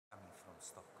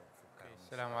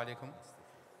Assalamu alaikum.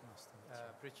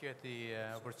 Appreciate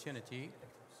the opportunity.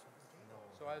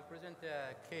 So I'll present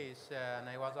a case, and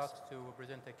I was asked to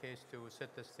present a case to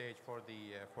set the stage for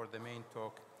the main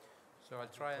talk. So I'll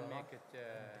try and make it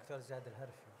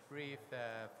brief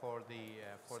for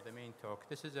the main talk.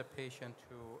 This is a patient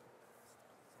who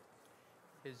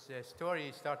his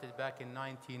story started back in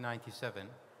 1997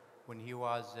 when he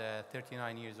was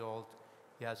 39 years old.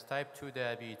 He has type 2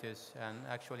 diabetes, and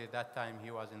actually at that time he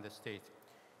was in the States.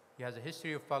 He has a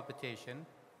history of palpitation,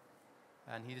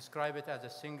 and he described it as a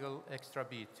single extra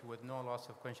beat with no loss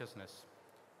of consciousness.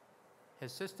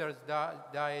 His sisters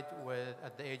died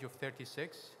at the age of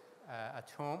 36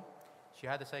 at home. She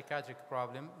had a psychiatric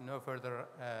problem. No further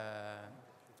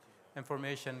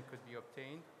information could be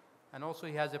obtained. And also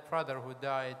he has a brother who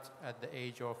died at the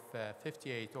age of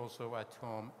 58, also at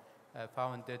home,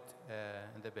 found dead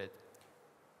in the bed.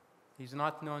 He's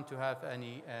not known to have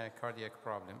any cardiac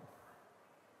problem.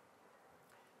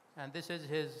 And this is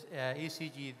his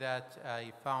ECG that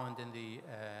I found in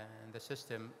the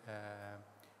system.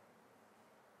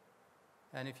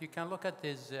 And if you can look at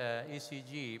his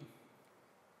ECG,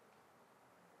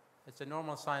 it's a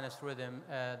normal sinus rhythm.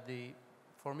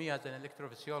 For me, as an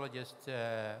electrophysiologist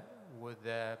with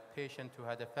a patient who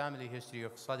had a family history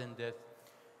of sudden death,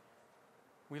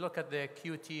 we look at the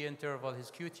QT interval.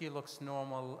 His QT looks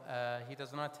normal. He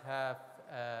does not have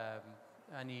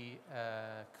any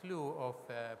clue of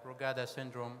Brugada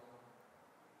syndrome.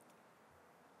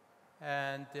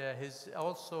 And his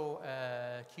also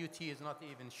QT is not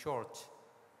even short.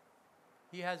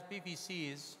 He has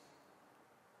BVCs,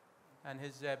 and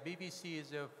his BVC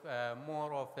is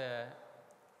more of a,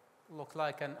 look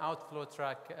like an outflow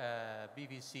tract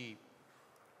BVC.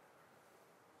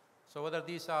 So whether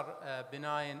these are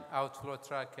benign outflow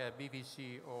tract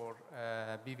BVC or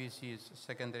BVCs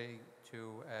secondary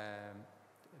to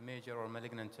major or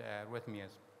malignant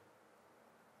arrhythmias.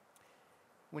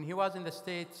 When he was in the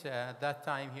States, at that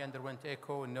time he underwent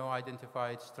echo, no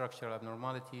identified structural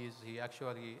abnormalities. He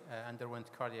actually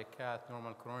underwent cardiac cath,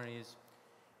 normal coronaries.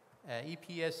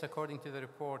 EPS, according to the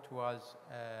report, was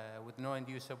with no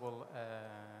inducible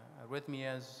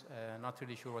arrhythmias, not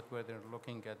really sure what were they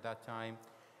looking at that time.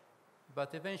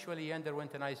 But eventually he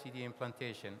underwent an ICD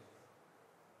implantation.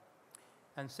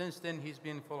 And since then, he's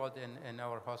been followed in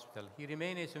our hospital. He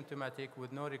remained asymptomatic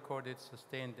with no recorded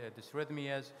sustained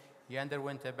dysrhythmias. He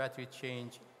underwent a battery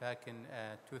change back in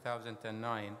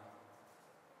 2009.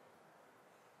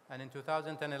 And in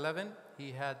 2011,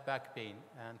 he had back pain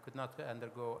and could not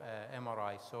undergo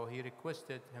MRI. So he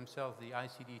requested himself the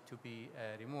ICD to be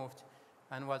removed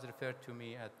and was referred to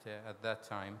me at that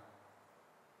time.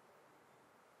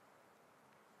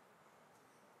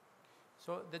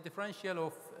 So the differential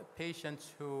of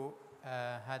patients who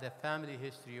had a family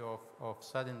history of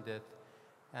sudden death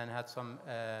and had some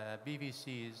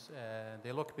BVCs,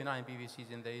 they look benign BVCs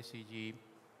in the ECG.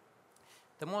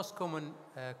 The most common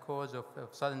cause of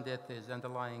sudden death is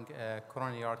underlying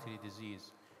coronary artery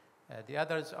disease. The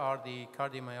others are the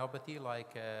cardiomyopathy,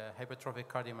 like hypertrophic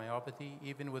cardiomyopathy.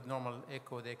 Even with normal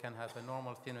echo, they can have a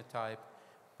normal phenotype,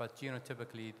 but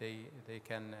genotypically they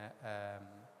can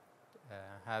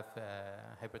have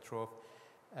hypertroph.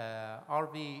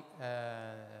 RV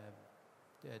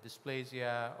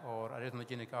dysplasia or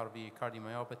arrhythmogenic RV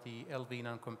cardiomyopathy, LV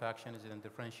non-compaction is a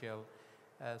differential.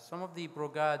 Some of the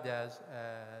Brugadas,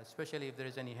 especially if there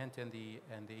is any hint in the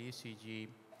ECG,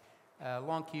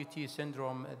 long QT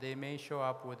syndrome, they may show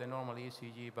up with a normal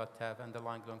ECG but have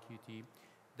underlying long QT.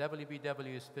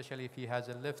 WBW, especially if he has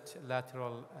a left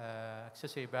lateral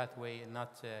accessory pathway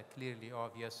not clearly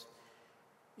obvious.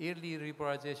 Early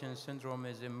repolarization syndrome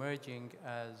is emerging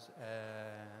as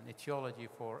an etiology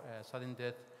for sudden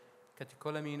death.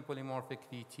 Catecholamine polymorphic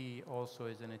VT also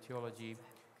is an etiology.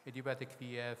 Idiopathic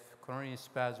VF, coronary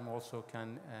spasm also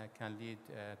can lead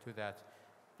to that.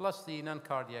 Plus the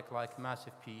non-cardiac like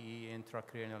massive PE,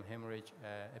 intracranial hemorrhage,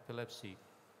 epilepsy.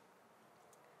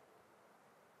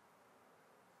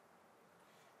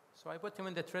 So I put him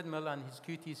in the treadmill, and his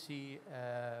QTC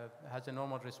has a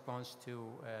normal response to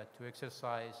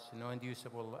exercise, no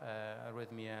inducible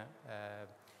arrhythmia.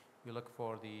 We look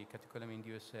for the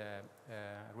catecholamine-induced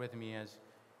arrhythmias.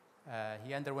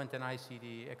 He underwent an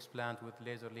ICD explant with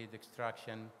laser lead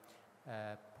extraction.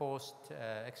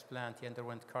 Post-explant, he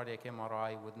underwent cardiac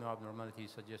MRI with no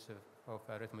abnormalities suggestive of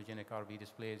arrhythmogenic RV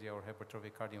dysplasia or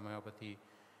hypertrophic cardiomyopathy,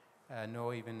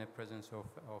 no even the presence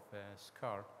of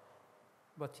scar.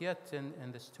 But yet,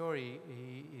 in the story,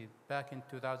 back in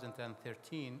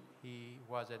 2013, he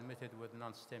was admitted with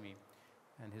non-STEMI.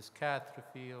 And his cath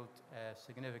revealed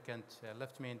significant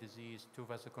left main disease, 2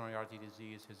 vesical coronary artery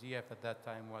disease. His EF at that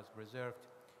time was preserved.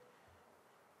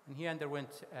 And he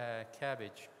underwent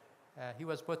CABG. He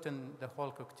was put in the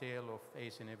whole cocktail of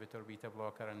ACE inhibitor, beta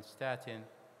blocker, and statin.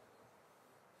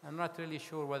 I'm not really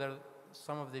sure whether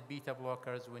some of the beta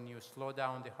blockers, when you slow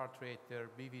down the heart rate, their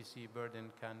BVC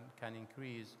burden can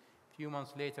increase. A few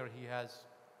months later, he has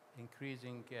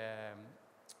increasing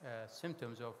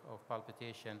symptoms of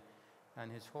palpitation, and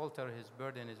his Holter, his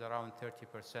burden is around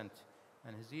 30%,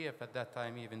 and his EF at that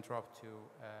time even dropped to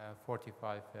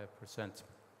 45%.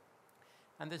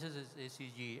 And this is his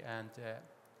ECG,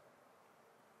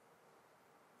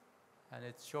 and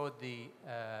it showed the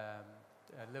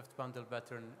left bundle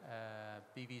pattern,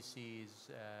 BVCs,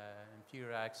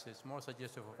 inferior axis, more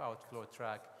suggestive of outflow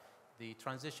tract. The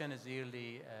transition is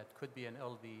yearly, it could be an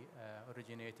LV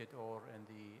originated or in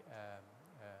the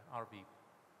RV,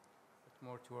 but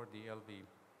more toward the LV.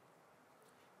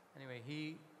 Anyway,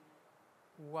 he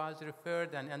was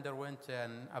referred and underwent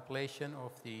an ablation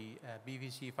of the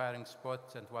BVC firing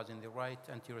spot and was in the right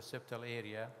anteroseptal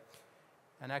area.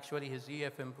 And actually his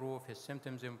EF improved, his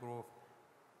symptoms improved,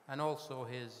 and also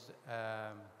his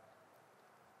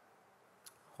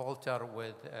Holter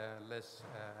with less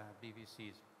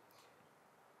BVCs.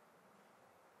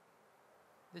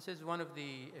 This is one of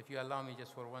the, if you allow me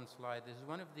just for one slide, this is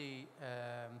one of the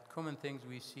common things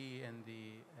we see in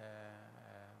the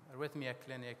arrhythmia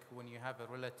clinic when you have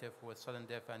a relative with sudden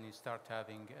death and you start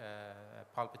having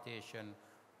palpitation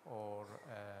or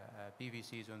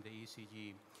BVCs on the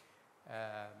ECG.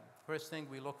 First thing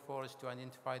we look for is to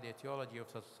identify the etiology of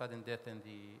sudden death in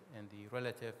the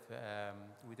relative.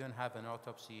 We don't have an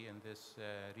autopsy in this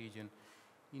region.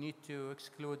 You need to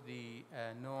exclude the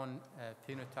known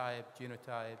phenotype,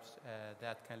 genotypes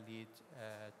that can lead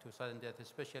to sudden death,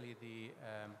 especially the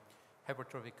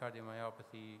hypertrophic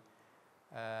cardiomyopathy.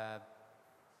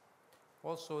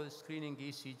 Also, screening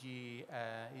ECG,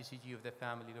 ECG of the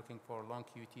family, looking for long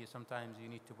QT. Sometimes you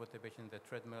need to put the patient in the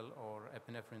treadmill or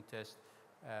epinephrine test,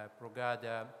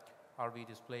 Brugada, RV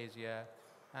dysplasia,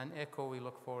 and echo, we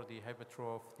look for the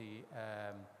hypertroph, the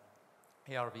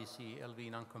ARVC,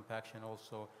 LV non-compaction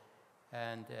also,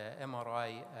 and MRI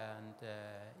and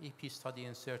EP study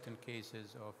in certain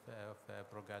cases of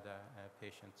Brugada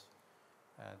patients.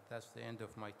 That's the end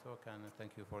of my talk, and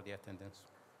thank you for the attendance.